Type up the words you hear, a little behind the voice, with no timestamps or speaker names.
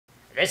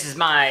This is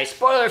my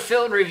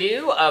spoiler-filled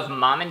review of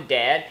Mom and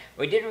Dad.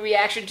 We did a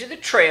reaction to the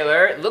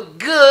trailer. It looked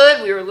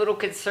good. We were a little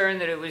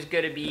concerned that it was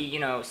going to be, you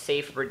know,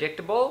 safe and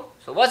predictable.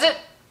 So was it?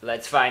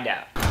 Let's find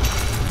out.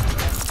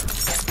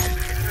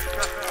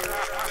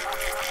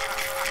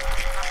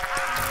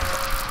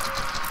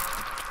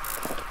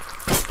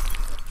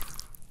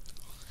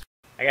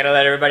 I gotta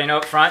let everybody know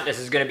up front, this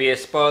is going to be a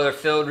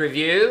spoiler-filled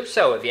review.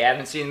 So if you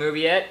haven't seen the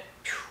movie yet,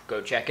 go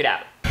check it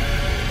out.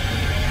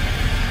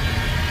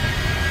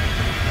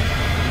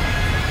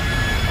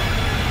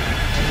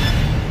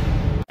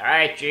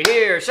 Alright, you're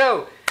here.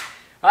 So,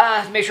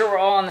 to make sure we're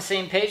all on the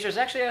same page, there's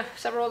actually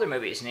several other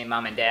movies named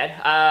Mom and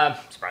Dad.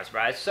 Surprise,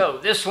 surprise. So,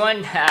 this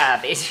one,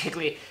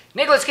 basically,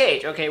 Nicolas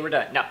Cage. Okay, we're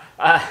done. No.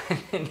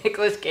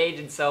 Nicolas Cage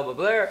and Selma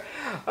Blair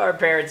are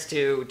parents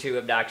to two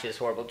obnoxious,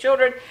 horrible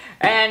children.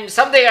 And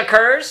something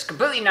occurs,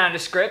 completely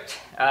nondescript,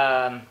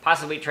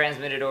 possibly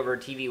transmitted over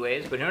TV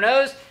waves, but who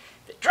knows,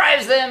 that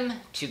drives them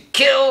to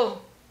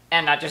kill,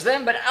 and not just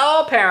them, but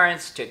all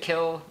parents to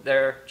kill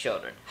their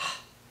children.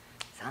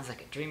 Sounds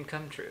like a dream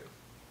come true.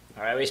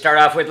 All right, we start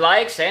off with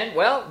likes, and,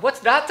 well,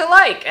 what's not to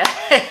like?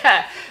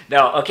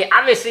 No, okay,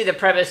 obviously the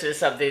premise is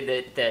something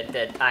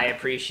that I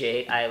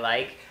appreciate, I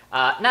like.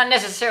 Not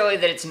necessarily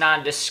that it's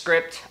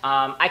nondescript.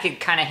 I could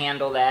kind of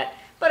handle that,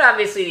 but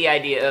obviously the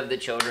idea of the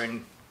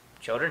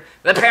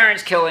the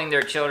parents killing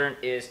their children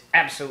is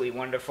absolutely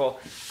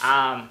wonderful.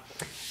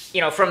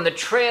 You know, from the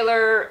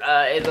trailer,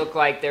 it looked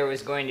like there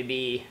was going to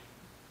be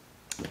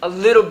a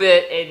little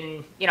bit,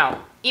 in, you know,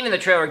 even the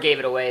trailer gave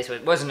it away, so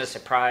it wasn't a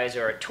surprise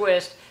or a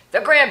twist. The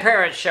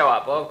grandparents show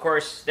up. Well, of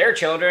course, their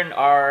children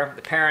are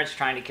the parents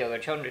trying to kill their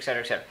children,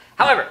 etc., etc.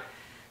 However,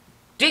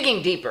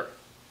 digging deeper,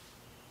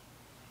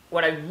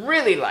 what I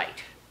really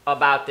liked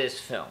about this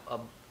film,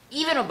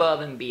 even above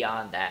and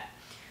beyond that,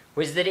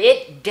 was that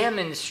it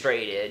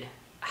demonstrated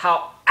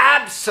how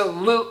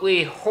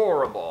absolutely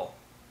horrible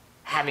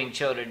having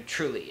children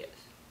truly is.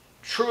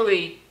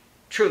 Truly,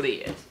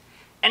 truly is.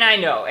 And I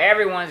know,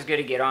 everyone's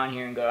going to get on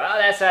here and go, oh,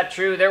 that's not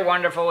true, they're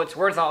wonderful, it's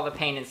worth all the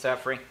pain and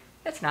suffering.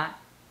 It's not.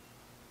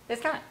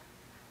 It's not.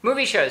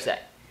 Movie shows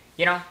that.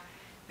 You know,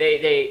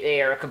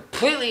 they are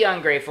completely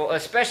ungrateful,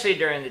 especially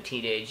during the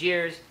teenage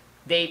years.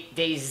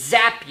 They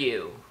zap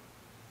you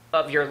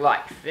of your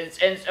life.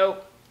 And so,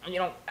 you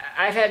know,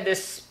 I've had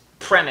this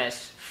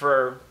premise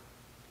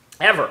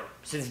forever,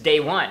 since day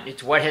one.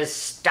 It's what has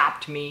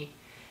stopped me,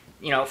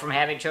 you know, from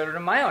having children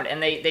of my own.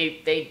 And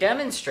they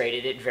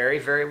demonstrated it very,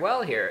 very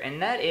well here.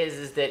 And that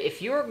is that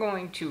if you're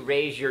going to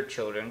raise your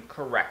children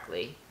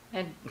correctly,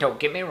 and don't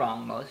get me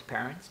wrong, most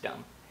parents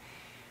don't,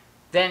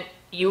 then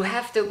you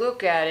have to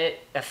look at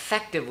it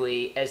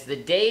effectively as the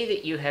day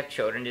that you have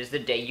children is the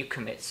day you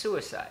commit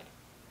suicide.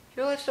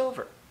 Your life's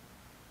over.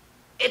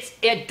 It's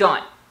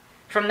done.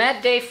 From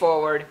that day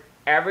forward,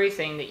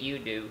 everything that you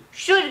do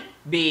should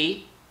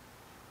be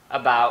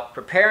about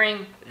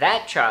preparing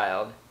that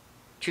child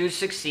to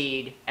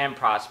succeed and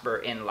prosper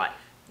in life.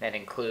 That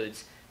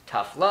includes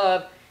tough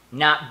love,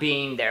 not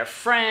being their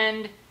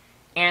friend,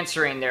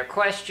 answering their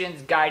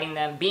questions, guiding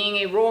them, being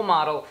a role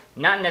model,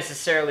 not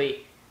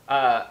necessarily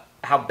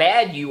how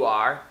bad you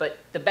are, but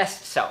the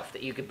best self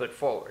that you could put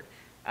forward.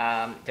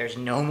 There's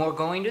no more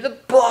going to the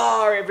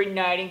bar every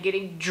night and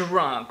getting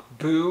drunk.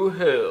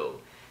 Boo-hoo.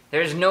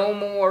 There's no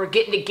more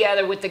getting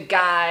together with the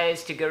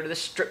guys to go to the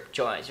strip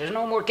joints. There's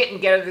no more getting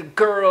together with the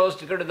girls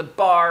to go to the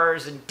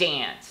bars and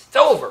dance. It's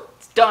over.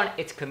 It's done.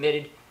 It's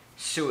committed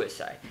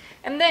suicide.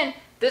 And then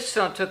this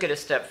film took it a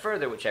step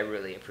further, which I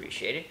really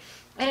appreciated.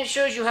 And it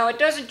shows you how it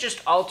doesn't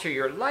just alter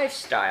your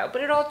lifestyle,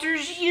 but it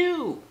alters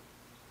you.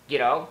 You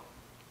know?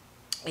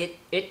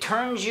 It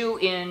turns you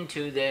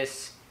into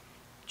this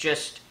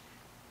just,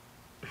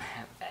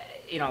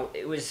 you know,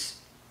 it was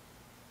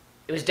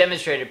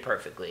demonstrated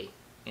perfectly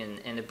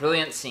in the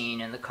brilliant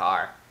scene in the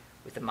car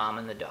with the mom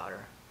and the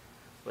daughter,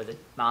 where the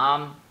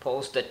mom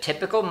pulls the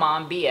typical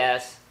mom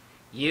BS.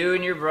 You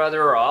and your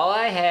brother are all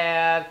I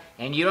have,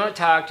 and you don't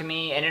talk to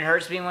me, and it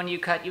hurts me when you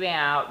cut me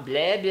out,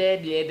 blah, blah,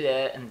 blah,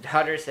 blah. And the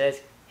daughter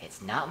says,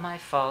 it's not my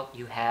fault,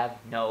 you have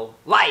no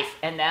life.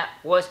 And that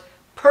was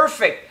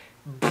perfect.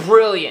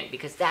 Brilliant,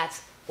 because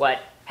that's what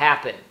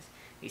happens.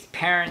 These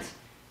parents,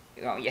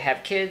 you know, you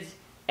have kids,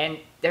 and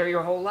they're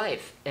your whole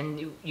life,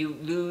 and you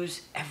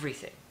lose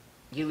everything.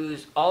 You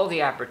lose all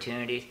the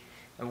opportunities.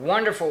 A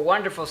wonderful,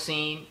 wonderful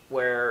scene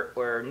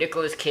where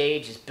Nicolas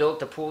Cage has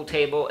built a pool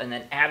table and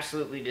then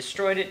absolutely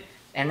destroyed it,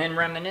 and then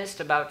reminisced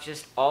about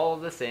just all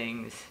the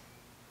things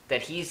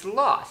that he's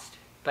lost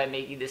by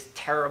making this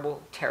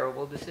terrible,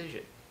 terrible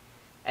decision.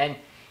 And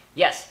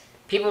yes,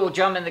 people will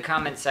jump in the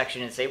comments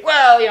section and say,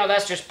 well, you know,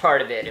 that's just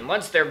part of it. And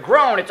once they're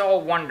grown, it's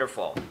all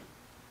wonderful.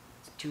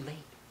 It's too late.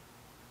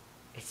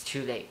 It's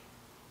too late.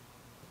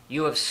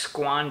 You have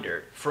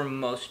squandered, for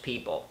most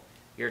people,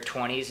 your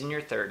 20s and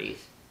your 30s,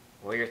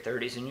 or your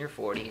 30s and your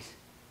 40s,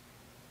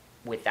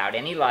 without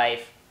any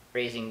life,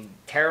 raising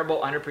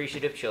terrible,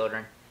 unappreciative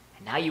children.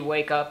 And now you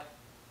wake up,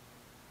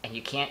 and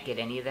you can't get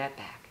any of that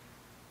back.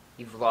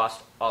 You've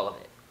lost all of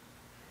it.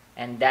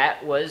 And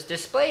that was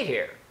displayed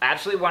here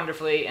absolutely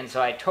wonderfully, and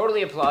so I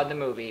totally applaud the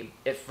movie.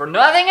 If for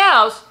nothing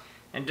else,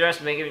 and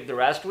just making the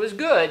rest was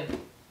good,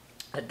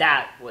 but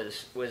that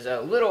was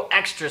a little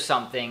extra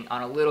something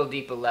on a little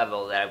deeper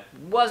level that I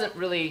wasn't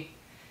really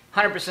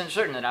 100%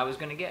 certain that I was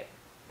going to get.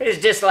 It is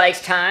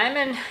dislikes time,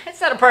 and it's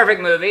not a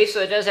perfect movie,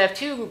 so it does have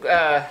two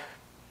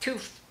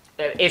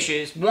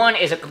issues. One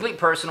is a complete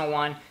personal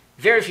one.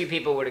 Very few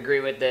people would agree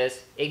with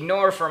this.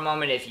 Ignore for a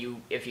moment if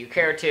you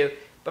care to.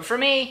 But for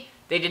me,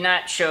 they did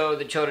not show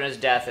the children's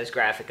death as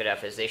graphic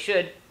enough as they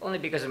should, only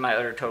because of my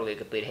utter, totally,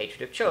 complete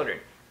hatred of children.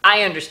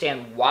 I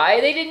understand why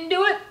they didn't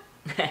do it,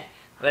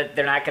 but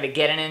they're not going to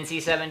get an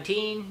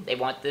NC-17. They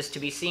want this to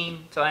be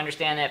seen, so I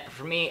understand that. But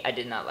for me, I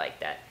did not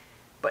like that.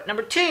 But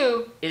number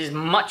two is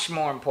much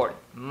more important,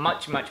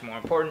 much more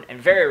important,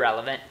 and very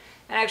relevant,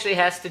 and actually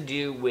has to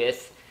do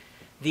with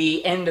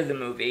the end of the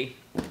movie.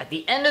 At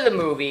the end of the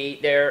movie,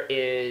 there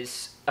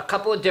is a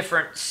couple of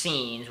different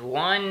scenes.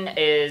 One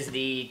is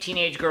the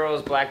teenage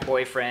girl's black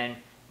boyfriend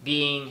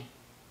being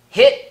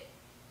hit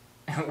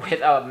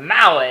with a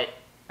mallet,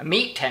 a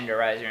meat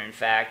tenderizer in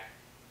fact,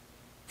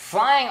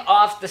 flying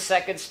off the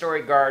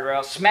second-story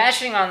guardrail,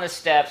 smashing on the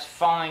steps,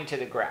 falling to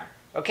the ground.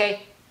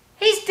 Okay?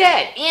 He's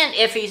dead, and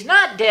if he's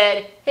not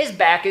dead, his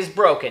back is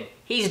broken.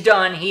 He's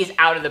done, he's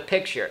out of the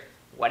picture.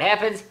 What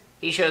happens?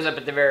 He shows up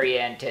at the very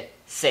end to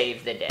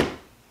save the day.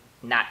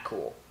 Not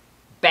cool.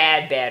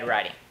 Bad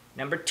writing.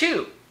 Number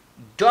two,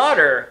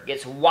 daughter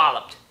gets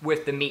walloped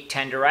with the meat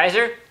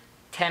tenderizer.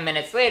 10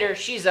 minutes later,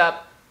 she's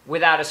up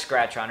without a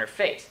scratch on her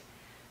face.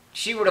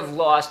 She would have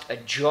lost a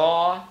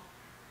jaw,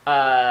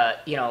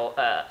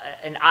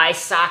 an eye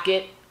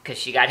socket, because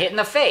she got hit in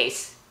the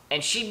face,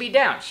 and she'd be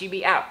down, she'd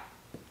be out.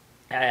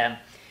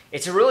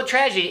 It's a real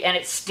tragedy, and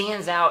it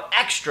stands out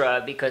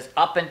extra because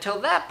up until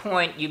that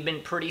point, you've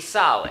been pretty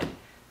solid.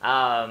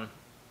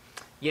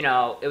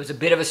 It was a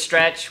bit of a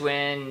stretch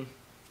when,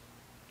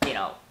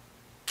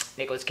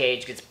 Nicolas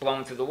Cage gets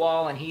blown through the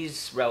wall, and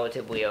he's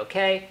relatively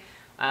okay.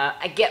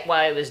 I get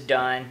why it was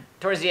done.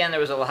 Towards the end, there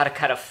was a lot of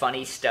kind of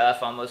funny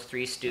stuff, almost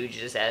Three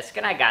Stooges-esque,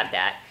 and I got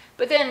that.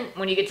 But then,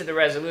 when you get to the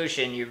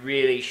resolution, you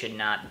really should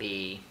not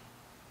be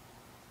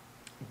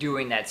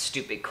doing that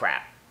stupid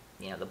crap.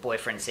 The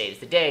boyfriend saves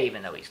the day,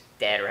 even though he's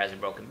dead or has a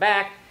broken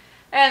back.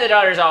 And the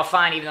daughter's all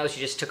fine, even though she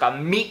just took a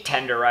meat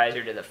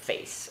tenderizer to the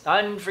face.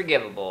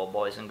 Unforgivable,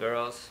 boys and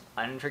girls.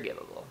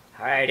 Unforgivable.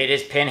 Alright, it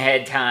is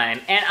Pinhead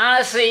time. And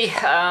honestly,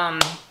 I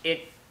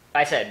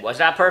said, was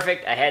not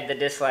perfect. I had the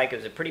dislike. It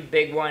was a pretty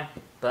big one.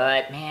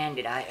 But, man,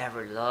 did I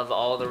ever love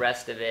all the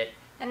rest of it.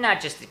 And not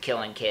just the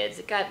killing kids.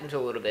 It got into a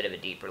little bit of a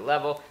deeper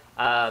level.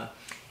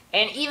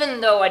 And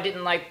even though I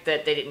didn't like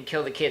that they didn't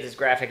kill the kids as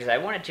graphic as I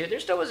wanted to, there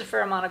still was a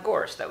fair amount of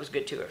gore, so that was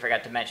good too. I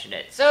forgot to mention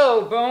it.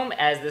 So, boom,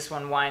 as this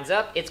one winds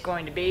up, it's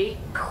going to be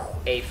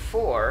a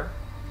 4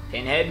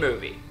 Pinhead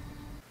movie.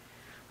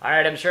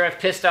 Alright, I'm sure I've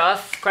pissed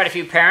off quite a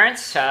few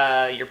parents.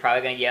 You're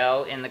probably going to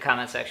yell in the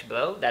comment section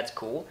below. That's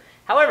cool.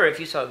 However, if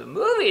you saw the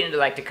movie and would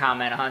like to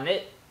comment on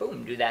it,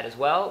 boom, do that as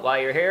well. While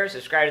you're here,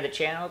 subscribe to the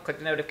channel, click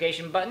the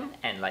notification button,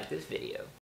 and like this video.